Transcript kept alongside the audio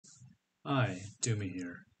Hi, Doomy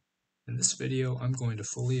here. In this video, I'm going to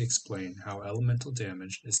fully explain how elemental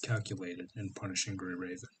damage is calculated in Punishing Gray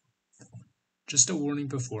Raven. Just a warning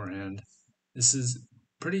beforehand, this is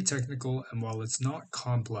pretty technical, and while it's not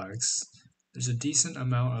complex, there's a decent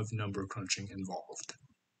amount of number crunching involved.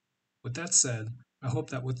 With that said, I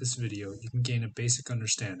hope that with this video you can gain a basic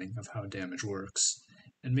understanding of how damage works,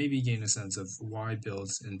 and maybe gain a sense of why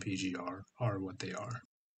builds in PGR are what they are.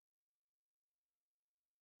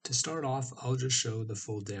 To start off, I'll just show the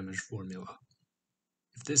full damage formula.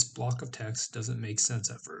 If this block of text doesn't make sense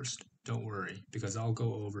at first, don't worry, because I'll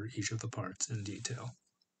go over each of the parts in detail.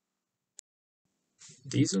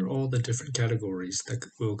 These are all the different categories that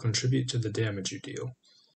will contribute to the damage you deal.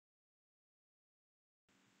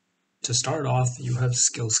 To start off, you have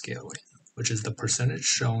skill scaling, which is the percentage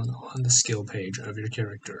shown on the skill page of your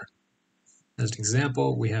character. As an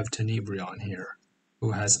example, we have Tenebrion here,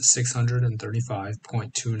 who has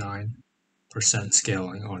 635.29%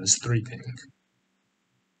 scaling on his 3-ping.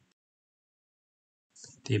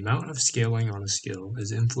 The amount of scaling on a skill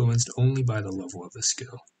is influenced only by the level of the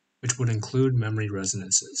skill, which would include memory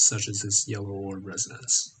resonances, such as this yellow orb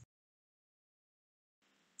resonance.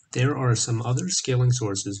 There are some other scaling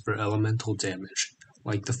sources for elemental damage,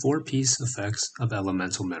 like the 4-piece effects of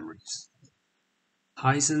elemental memories.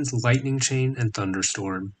 Hyzen's Lightning Chain and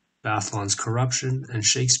Thunderstorm, Bathlon's Corruption, and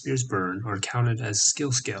Shakespeare's Burn are counted as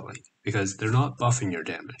skill scaling, because they're not buffing your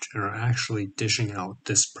damage, and are actually dishing out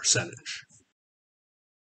this percentage.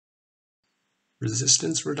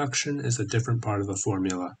 Resistance reduction is a different part of the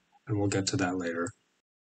formula, and we'll get to that later.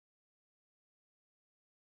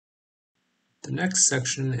 The next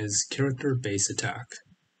section is character base attack,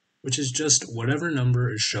 which is just whatever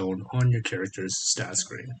number is shown on your character's stat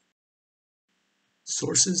screen.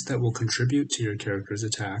 Sources that will contribute to your character's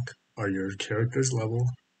attack are your character's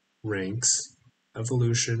level, ranks,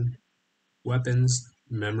 evolution, weapons,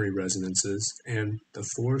 memory resonances, and the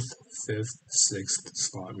 4th, 5th, 6th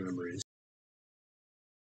slot memories.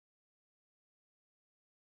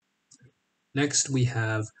 Next, we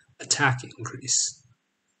have attack increase.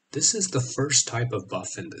 This is the first type of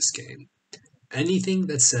buff in this game. Anything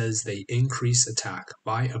that says they increase attack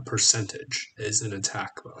by a percentage is an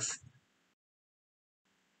attack buff.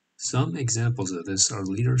 Some examples of this are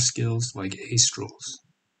leader skills like Astrals,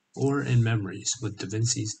 or in memories with Da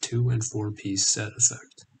Vinci's 2 and 4-piece set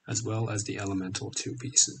effect, as well as the elemental 2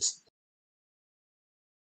 pieces.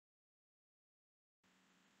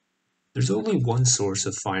 There's only one source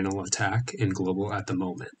of final attack in Global at the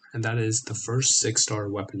moment, and that is the first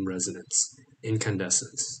 6-star weapon resonance,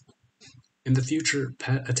 Incandescence. In the future,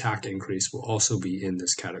 pet attack increase will also be in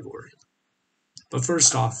this category. But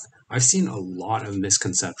first off, I've seen a lot of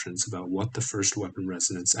misconceptions about what the first weapon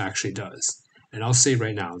resonance actually does, and I'll say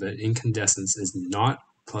right now that Incandescence is not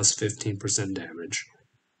plus 15% damage,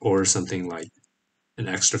 or something like an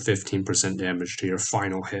extra 15% damage to your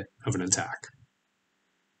final hit of an attack.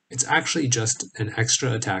 It's actually just an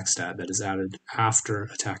extra attack stat that is added after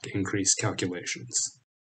attack increase calculations.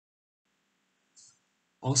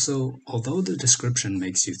 Also, although the description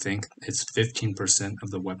makes you think it's 15%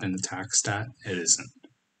 of the weapon attack stat, it isn't.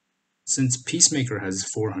 Since Peacemaker has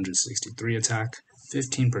 463 attack,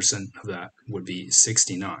 15% of that would be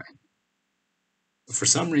 69. But for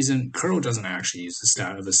some reason, Kuro doesn't actually use the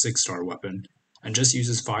stat of a 6-star weapon, and just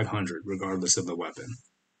uses 500 regardless of the weapon.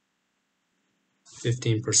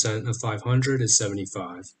 15% of 500 is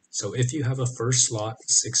 75, so if you have a first slot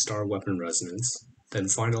 6-star weapon resonance, then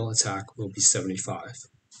final attack will be 75,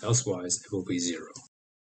 elsewise it will be 0.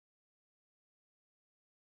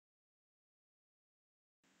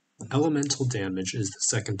 Elemental damage is the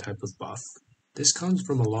second type of buff. This comes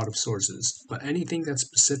from a lot of sources, but anything that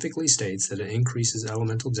specifically states that it increases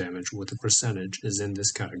elemental damage with a percentage is in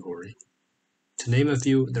this category. To name a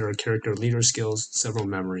few, there are character leader skills, several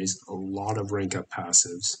memories, a lot of rank up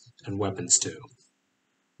passives, and weapons too.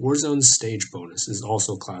 Warzone's stage bonus is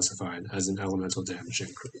also classified as an elemental damage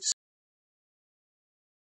increase.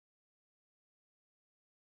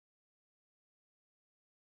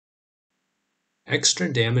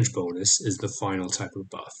 Extra damage bonus is the final type of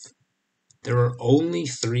buff. There are only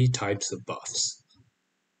 3 types of buffs.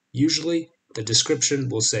 Usually, the description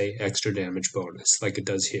will say extra damage bonus, like it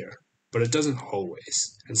does here, but it doesn't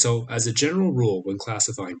always. And so, as a general rule when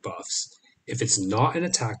classifying buffs, if it's not an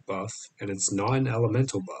attack buff and it's not an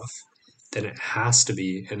elemental buff, then it has to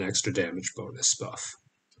be an extra damage bonus buff.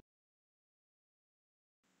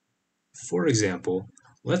 For example,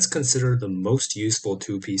 let's consider the most useful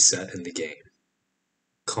 2-piece set in the game,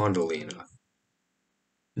 Condolina.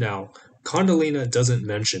 Now, Condolina doesn't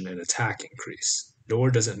mention an attack increase, nor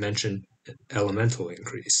does it mention an elemental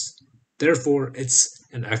increase. Therefore, it's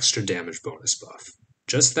an extra damage bonus buff,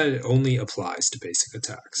 just that it only applies to basic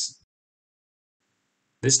attacks.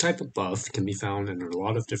 This type of buff can be found in a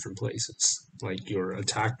lot of different places, like your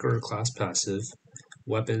attacker class passive,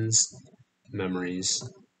 weapons, memories,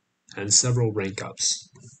 and several rank ups.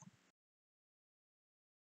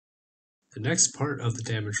 The next part of the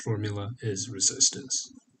damage formula is resistance.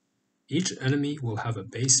 Each enemy will have a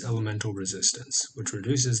base elemental resistance, which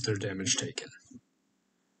reduces their damage taken.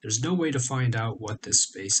 There's no way to find out what this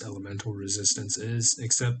base elemental resistance is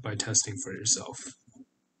except by testing for yourself.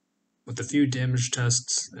 With a few damage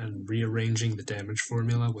tests and rearranging the damage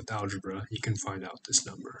formula with algebra, you can find out this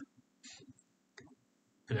number.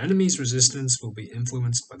 An enemy's resistance will be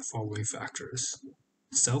influenced by the following factors: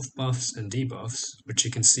 self-buffs and debuffs, which you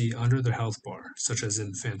can see under the health bar, such as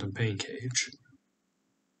in Phantom Pain Cage.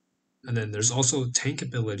 And then there's also tank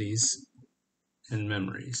abilities and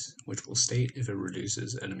memories, which will state if it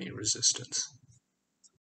reduces enemy resistance.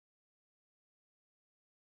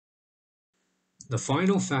 The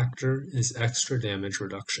final factor is extra damage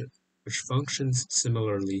reduction, which functions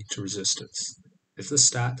similarly to resistance. It's a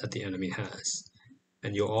stat that the enemy has,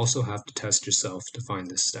 and you'll also have to test yourself to find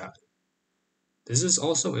this stat. This is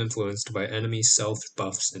also influenced by enemy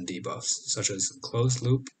self-buffs and debuffs, such as Closed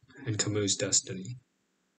Loop and Camus' Destiny.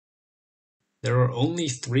 There are only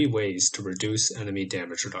 3 ways to reduce enemy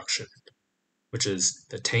damage reduction, which is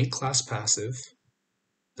the tank class passive,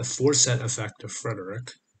 the 4-set effect of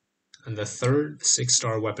Frederick, and the third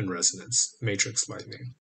 6-star weapon resonance, Matrix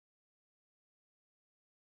Lightning.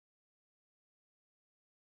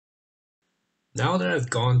 Now that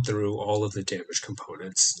I've gone through all of the damage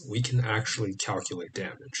components, we can actually calculate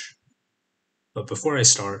damage. But before I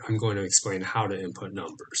start, I'm going to explain how to input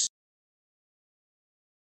numbers.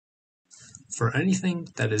 For anything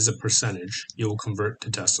that is a percentage, you will convert to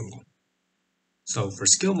decimal. So for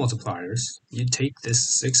skill multipliers, you take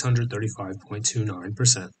this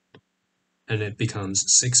 635.29%, and it becomes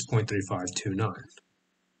 6.3529.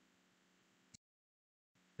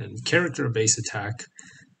 And character base attack,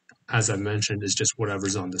 as I mentioned, is just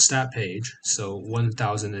whatever's on the stat page, so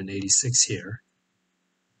 1086 here.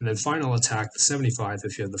 And then final attack, 75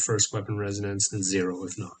 if you have the first weapon resonance, and 0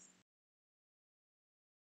 if not.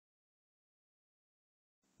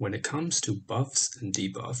 When it comes to buffs and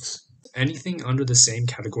debuffs, anything under the same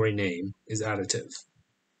category name is additive.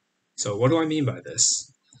 So what do I mean by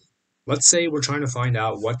this? Let's say we're trying to find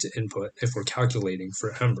out what to input if we're calculating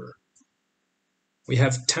for Ember. We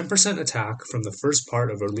have 10% attack from the first part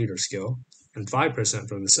of our leader skill, and 5%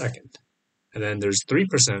 from the second. And then there's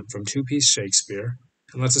 3% from 2-piece Shakespeare,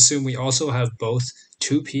 and let's assume we also have both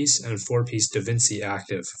 2-piece and 4-piece Da Vinci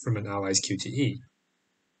active from an ally's QTE.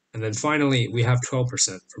 And then finally, we have 12%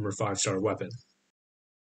 from her 5-star weapon.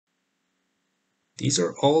 These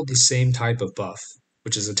are all the same type of buff,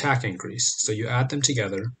 which is attack increase, so you add them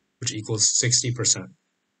together, which equals 60%.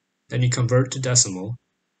 Then you convert to decimal,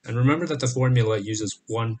 and remember that the formula uses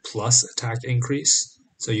 1 plus attack increase,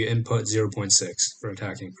 so you input 0.6 for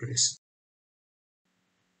attack increase.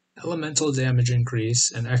 Elemental damage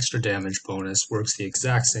increase and extra damage bonus works the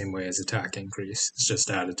exact same way as attack increase, it's just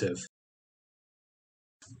additive.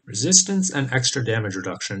 Resistance and extra damage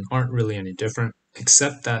reduction aren't really any different,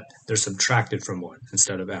 except that they're subtracted from 1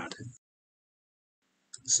 instead of added.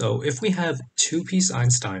 So if we have 2-piece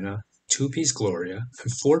Einsteina, 2-piece Gloria,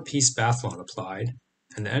 and 4-piece Bathlon applied,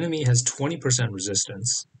 and the enemy has 20%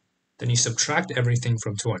 resistance, then you subtract everything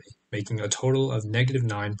from 20, making a total of negative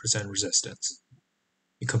 9% resistance.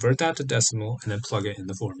 You convert that to decimal and then plug it in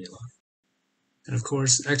the formula. And of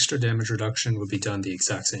course, extra damage reduction would be done the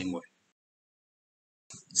exact same way.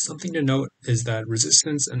 Something to note is that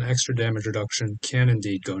resistance and extra damage reduction can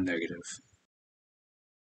indeed go negative.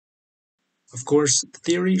 Of course,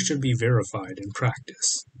 theory should be verified in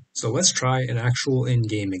practice, so let's try an actual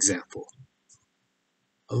in-game example.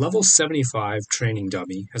 A level 75 training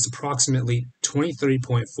dummy has approximately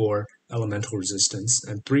 23.4 elemental resistance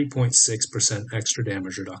and 3.6% extra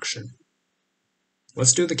damage reduction.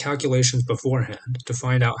 Let's do the calculations beforehand to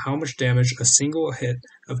find out how much damage a single hit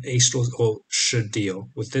of Astral's ult should deal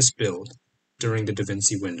with this build during the Da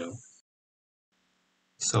Vinci window.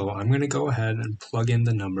 So I'm going to go ahead and plug in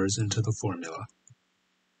the numbers into the formula.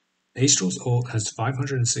 Astral's ult has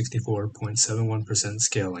 564.71%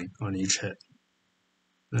 scaling on each hit.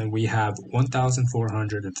 Then we have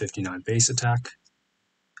 1,459 base attack.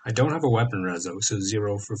 I don't have a weapon reso, so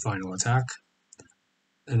 0 for final attack.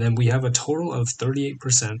 And then we have a total of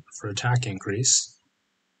 38% for attack increase,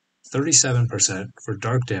 37% for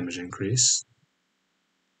dark damage increase,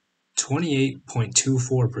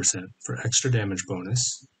 28.24% for extra damage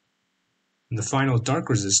bonus, And the final dark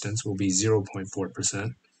resistance will be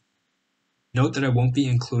 0.4%. Note that I won't be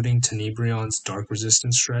including Tenebrion's dark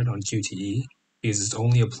resistance shred on QTE because it's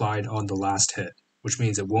only applied on the last hit, which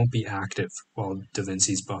means it won't be active while Da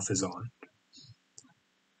Vinci's buff is on.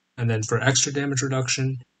 And then for extra damage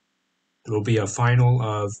reduction, there will be a final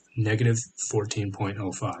of negative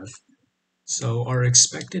 14.05. So our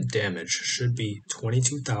expected damage should be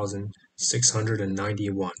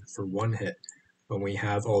 22,691 for one hit when we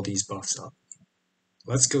have all these buffs up.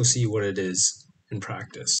 Let's go see what it is in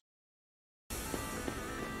practice.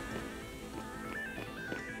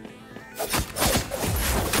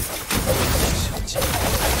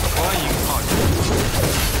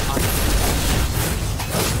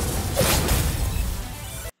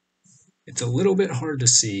 It's a little bit hard to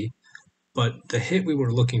see, but the hit we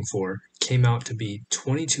were looking for came out to be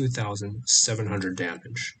 22,700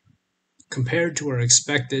 damage. Compared to our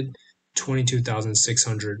expected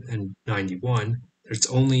 22,691, there's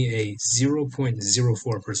only a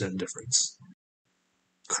 0.04% difference.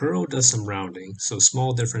 Kuro does some rounding, so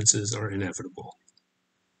small differences are inevitable.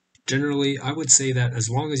 Generally, I would say that as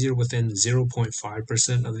long as you're within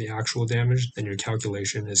 0.5% of the actual damage, then your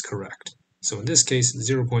calculation is correct. So in this case,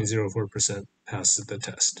 0.04% passes the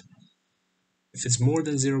test. If it's more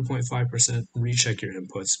than 0.5%, recheck your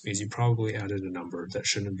inputs because you probably added a number that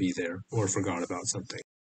shouldn't be there or forgot about something.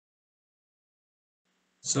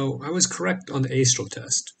 So I was correct on the Astral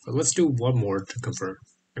test, but let's do one more to confirm.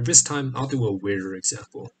 And this time I'll do a weirder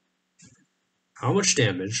example. How much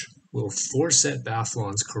damage will 4-set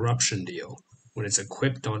Bathlon's Corruption deal when it's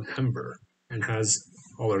equipped on Ember and has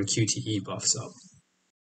all our QTE buffs up?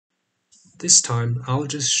 This time, I'll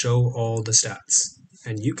just show all the stats,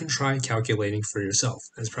 and you can try calculating for yourself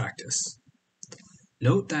as practice.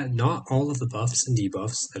 Note that not all of the buffs and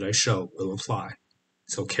debuffs that I show will apply,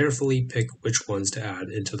 so carefully pick which ones to add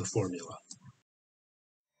into the formula.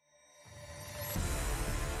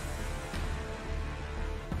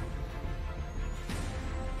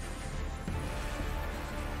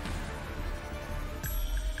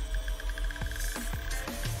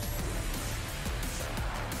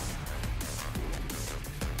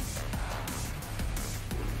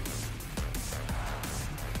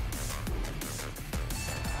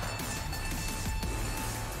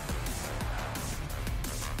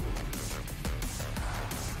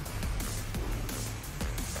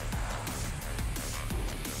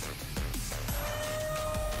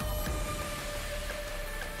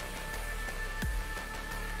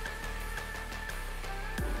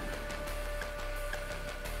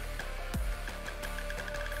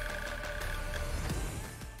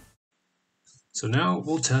 So now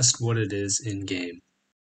we'll test what it is in game.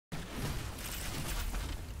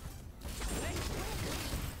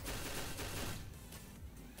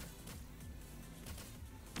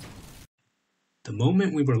 The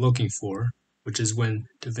moment we were looking for, which is when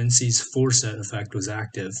Da Vinci's 4-set effect was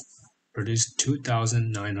active, produced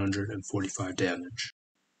 2,945 damage.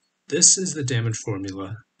 This is the damage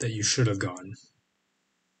formula that you should have gotten.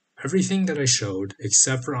 Everything that I showed,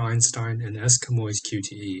 except for Einstein and S. Kamoy's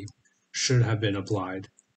QTE, should have been applied.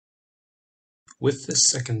 With this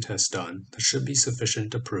second test done, that should be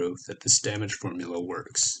sufficient to prove that this damage formula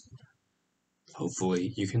works.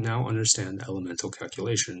 Hopefully, you can now understand elemental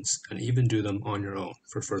calculations and even do them on your own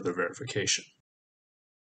for further verification.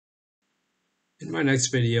 In my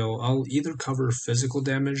next video, I'll either cover physical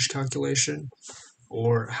damage calculation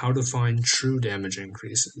or how to find true damage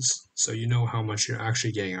increases, so you know how much you're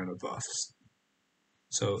actually getting out of buffs.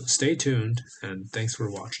 So stay tuned, and thanks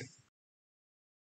for watching.